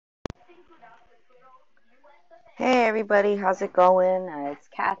Hey everybody, how's it going? It's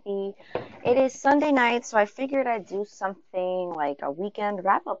Kathy. It is Sunday night, so I figured I'd do something like a weekend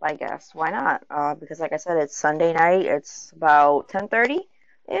wrap up, I guess. Why not? Because like I said, it's Sunday night. It's about 10:30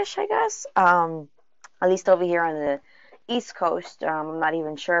 ish, I guess. At least over here on the East Coast. I'm not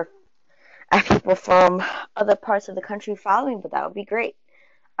even sure if I have people from other parts of the country following, but that would be great.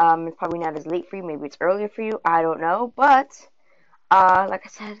 It's probably not as late for you. Maybe it's earlier for you. I don't know, but like I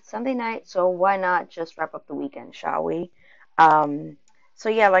said, it's Sunday night, so why not just wrap up the weekend, shall we? Um, so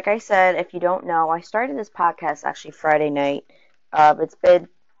yeah, like I said, if you don't know, I started this podcast actually Friday night. It's been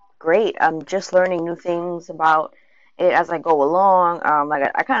great. I'm just learning new things about it as I go along.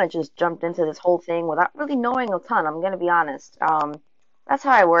 Like I kind of just jumped into this whole thing without really knowing a ton. I'm gonna be honest. That's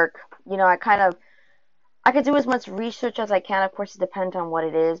how I work. I could do as much research as I can. Of course, it depends on what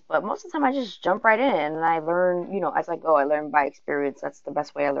it is, but most of the time I just jump right in and I learn, as I go. I learn by experience. That's the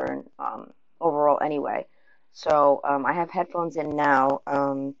best way I learn overall, anyway. So I have headphones in now.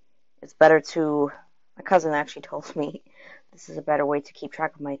 It's better to. My cousin actually told me this is a better way to keep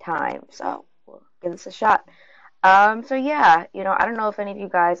track of my time. So we'll give this a shot. So yeah, I don't know if any of you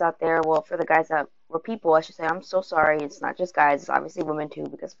guys out there, well, for the guys that were people, I should say, I'm so sorry. It's not just guys, it's obviously women too,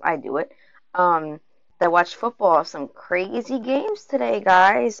 because I do it. Um, that watched football, some crazy games today,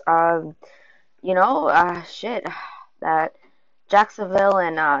 guys. Shit, that Jacksonville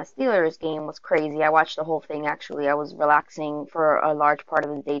and Steelers game was crazy. I watched the whole thing actually. I was relaxing for a large part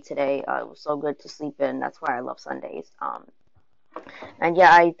of the day today. It was so good to sleep in. That's why I love Sundays. And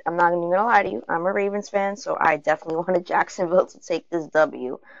yeah, I'm not even gonna lie to you. I'm a Ravens fan, so I definitely wanted Jacksonville to take this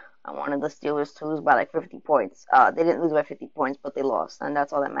W. I wanted the Steelers to lose by like 50 points. They didn't lose by 50 points, but they lost, and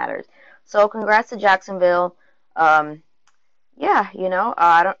that's all that matters. So congrats to Jacksonville. Um, yeah,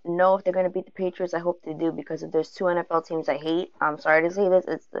 I don't know if they're gonna beat the Patriots. I hope they do because if there's two NFL teams I hate, I'm sorry to say this,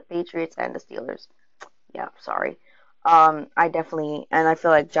 it's the Patriots and the Steelers. Yeah, sorry. I definitely, and I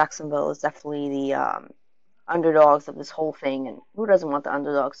feel like Jacksonville is definitely the underdogs of this whole thing, and who doesn't want the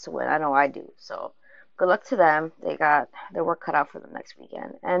underdogs to win? I know I do. So good luck to them. They got their work cut out for them next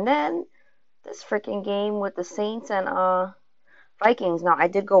weekend. And then this freaking game with the Saints and Vikings. Now I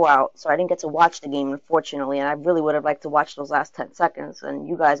did go out, so I didn't get to watch the game, unfortunately, and I really would have liked to watch those last 10 seconds. And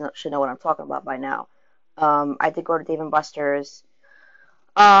you guys should know what I'm talking about by now. I did go to Dave and Buster's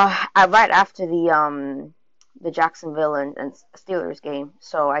right after the Jacksonville and Steelers game.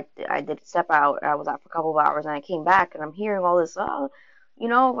 So I did step out. I was out for a couple of hours, and I came back, and I'm hearing all this.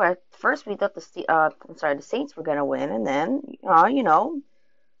 At first we thought the Saints were gonna win, and then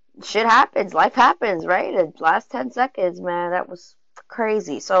shit happens, life happens, right? The last 10 seconds, man, that was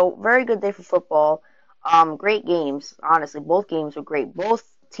crazy. So very good day for football. Great games, honestly. Both games were great. Both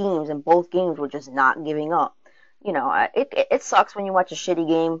teams and both games were just not giving up. It sucks when you watch a shitty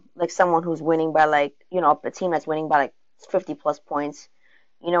game, like someone who's winning by like, a team that's winning by like 50 plus points.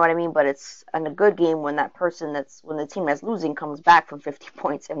 You know what I mean? But it's in a good game when when the team that's losing comes back from 50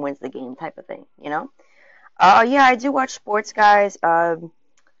 points and wins the game type of thing, you know? Yeah, I do watch sports, guys.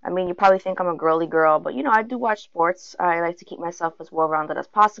 I mean, you probably think I'm a girly girl, but I do watch sports. I like to keep myself as well-rounded as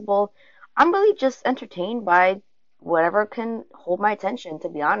possible. I'm really just entertained by whatever can hold my attention, to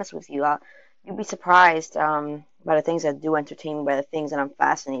be honest with you. You'd be surprised by the things that do entertain me, by the things that I'm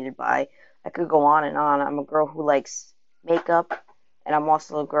fascinated by. I could go on and on. I'm a girl who likes makeup, and I'm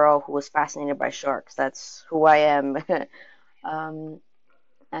also a girl who is fascinated by sharks. That's who I am. um,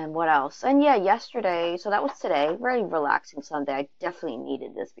 and what else? And yeah, yesterday, so that was today, very relaxing Sunday. I definitely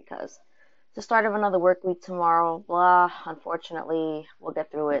needed this because it's the start of another work week tomorrow. Blah. Unfortunately, we'll get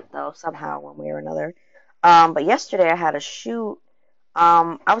through it though somehow, one way or another. But yesterday I had a shoot.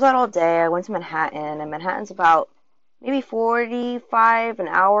 I was out all day. I went to Manhattan, and Manhattan's about maybe 45 an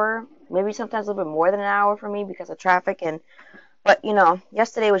hour, maybe sometimes a little bit more than an hour for me because of traffic. But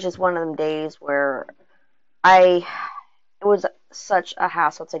yesterday was just one of them days where I it was such a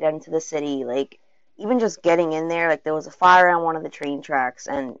hassle to get into the city. Like, even just getting in there, like, there was a fire on one of the train tracks,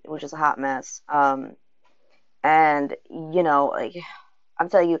 and it was just a hot mess. And, like, I'm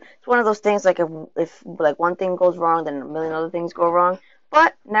telling you, it's one of those things, like, if like, one thing goes wrong, then a million other things go wrong.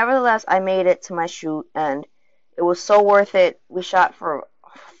 But, nevertheless, I made it to my shoot, and it was so worth it. We shot for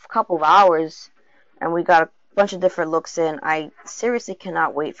a couple of hours, and we got a bunch of different looks in. I seriously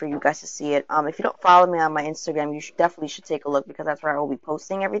cannot wait for you guys to see it. If you don't follow me on my Instagram, you definitely should take a look because that's where I will be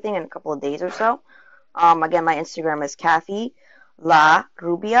posting everything in a couple of days or so. Again, my Instagram is Kathy La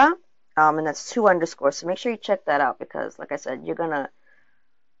Rubia, and that's two underscores. So make sure you check that out because, like I said,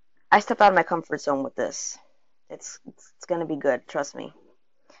 I stepped out of my comfort zone with this. It's gonna be good. Trust me.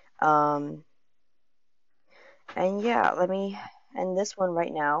 Um, and yeah, let me end this one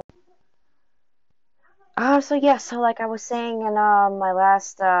right now. So like I was saying in my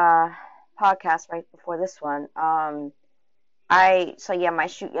last podcast right before this one, my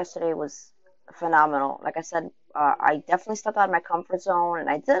shoot yesterday was phenomenal. Like I said, I definitely stepped out of my comfort zone and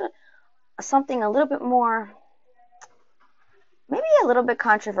I did something a little bit more, maybe a little bit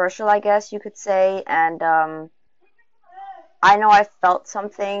controversial, I guess you could say. And I know I felt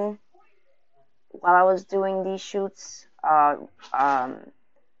something while I was doing these shoots,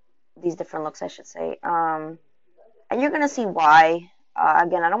 these different looks, I should say. And you're gonna see why.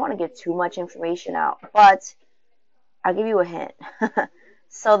 Again, I don't want to give too much information out, but I'll give you a hint.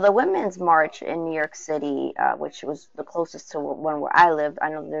 So the Women's March in New York City, which was the closest to one where I lived, I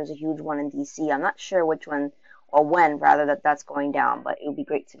know there's a huge one in DC. I'm not sure which one or when rather that's going down, but it would be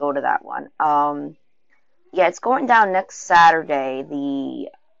great to go to that one. Yeah, it's going down next Saturday, the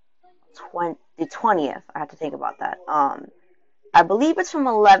 20th. I have to think about that. I believe it's from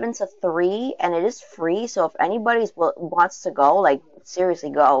 11 to 3, and it is free. So if anybody wants to go, like seriously,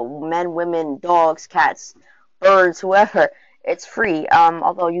 go. Men, women, dogs, cats, birds, whoever. It's free.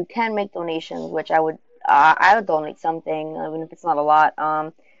 Although you can make donations, which I would donate something, even if it's not a lot.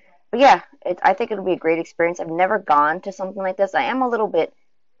 But yeah, I think it'll be a great experience. I've never gone to something like this. I am a little bit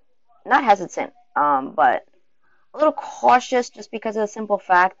not hesitant, but a little cautious just because of the simple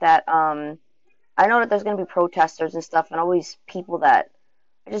fact that I know that there's going to be protesters and stuff and always people that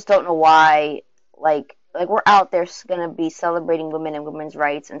I just don't know why like we're out there going to be celebrating women and women's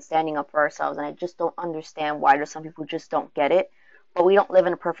rights and standing up for ourselves, and I just don't understand why there's some people who just don't get it. But we don't live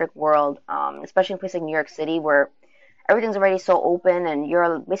in a perfect world, especially in a place like New York City where everything's already so open and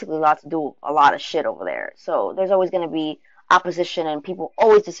you're basically allowed to do a lot of shit over there. So there's always going to be opposition and people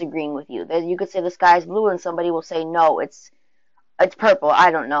always disagreeing with you. You could say the sky's blue and somebody will say no, it's purple.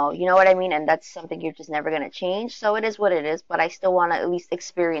 I don't know. You know what I mean? And that's something you're just never going to change. So it is what it is, but I still want to at least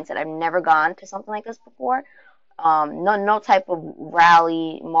experience it. I've never gone to something like this before. No type of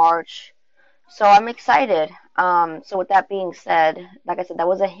rally, march. So I'm excited. So with that being said, like I said, that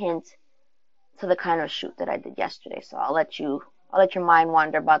was a hint to the kind of shoot that I did yesterday. So I'll let your mind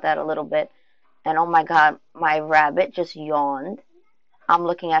wander about that a little bit. And oh my God, my rabbit just yawned. I'm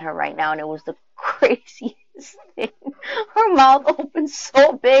looking at her right now, and it was the craziest thing. Her mouth opened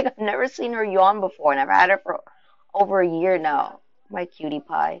so big. I've never seen her yawn before, and I've had her for over a year now. My cutie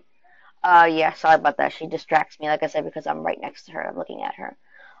pie. Yeah, sorry about that. She distracts me, like I said, because I'm right next to her. I'm looking at her.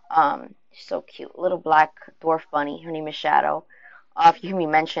 She's so cute. Little black dwarf bunny. Her name is Shadow. If you hear me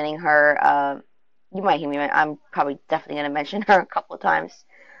mentioning her, you might hear me. I'm probably definitely gonna mention her a couple of times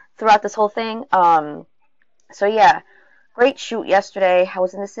throughout this whole thing. So yeah, great shoot yesterday. I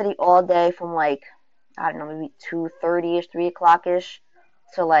was in the city all day from like, I don't know, maybe 2:30ish, 3 o'clock ish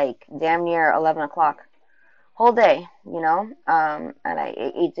to like damn near 11 o'clock. Whole day, you know. And I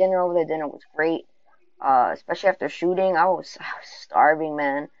ate dinner over there. Dinner was great. Especially after shooting, I was starving,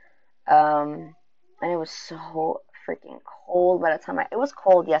 man. And it was so freaking cold by the time it was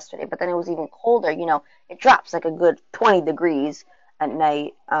cold yesterday, but then it was even colder. You know, it drops like a good 20 degrees at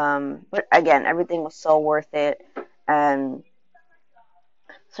night. But again, everything was so worth it. And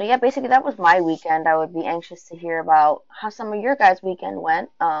so yeah, basically that was my weekend. I would be anxious to hear about how some of your guys' weekend went.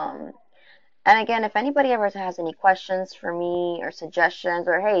 And again, if anybody ever has any questions for me or suggestions,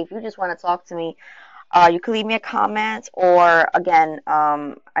 or hey, if you just want to talk to me, you can leave me a comment. Or again,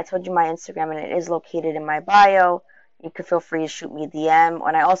 I told you my Instagram, and it is located in my bio. You can feel free to shoot me a DM.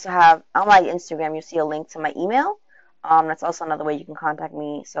 And I also have on my Instagram, you see a link to my email. That's also another way you can contact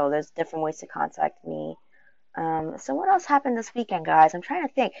me. So there's different ways to contact me. So what else happened this weekend, guys? I'm trying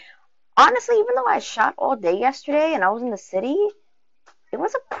to think. Honestly, even though I shot all day yesterday and I was in the city, it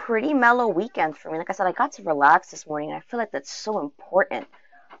was a pretty mellow weekend for me. Like I said, I got to relax this morning, and I feel like that's so important.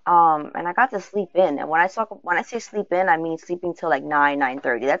 And I got to sleep in. And when I say sleep in, I mean sleeping till like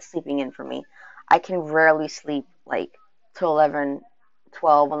 9:30. That's sleeping in for me. I can rarely sleep like till 11,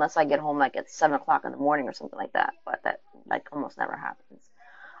 12 unless I get home like at 7 o'clock in the morning or something like that. But that like almost never happens.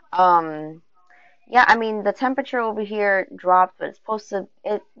 Um, yeah, I mean the temperature over here dropped, but it's supposed to.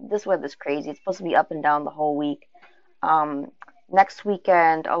 This weather's crazy. It's supposed to be up and down the whole week. Um, Next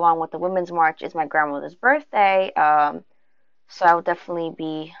weekend, along with the Women's March, is my grandmother's birthday. So I'll definitely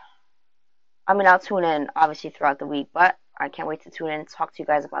be. I mean, I'll tune in obviously throughout the week, but I can't wait to tune in and talk to you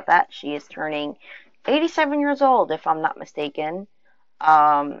guys about that. She is turning 87 years old, if I'm not mistaken.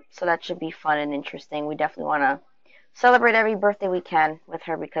 So that should be fun and interesting. We definitely want to celebrate every birthday we can with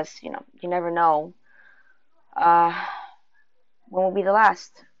her because, you know, you never know uh, when will be the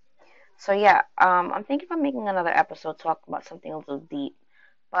last. So yeah, I'm thinking of making another episode talk about something a little deep.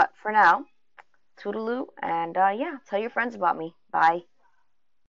 But for now, toodaloo, and yeah, tell your friends about me. Bye.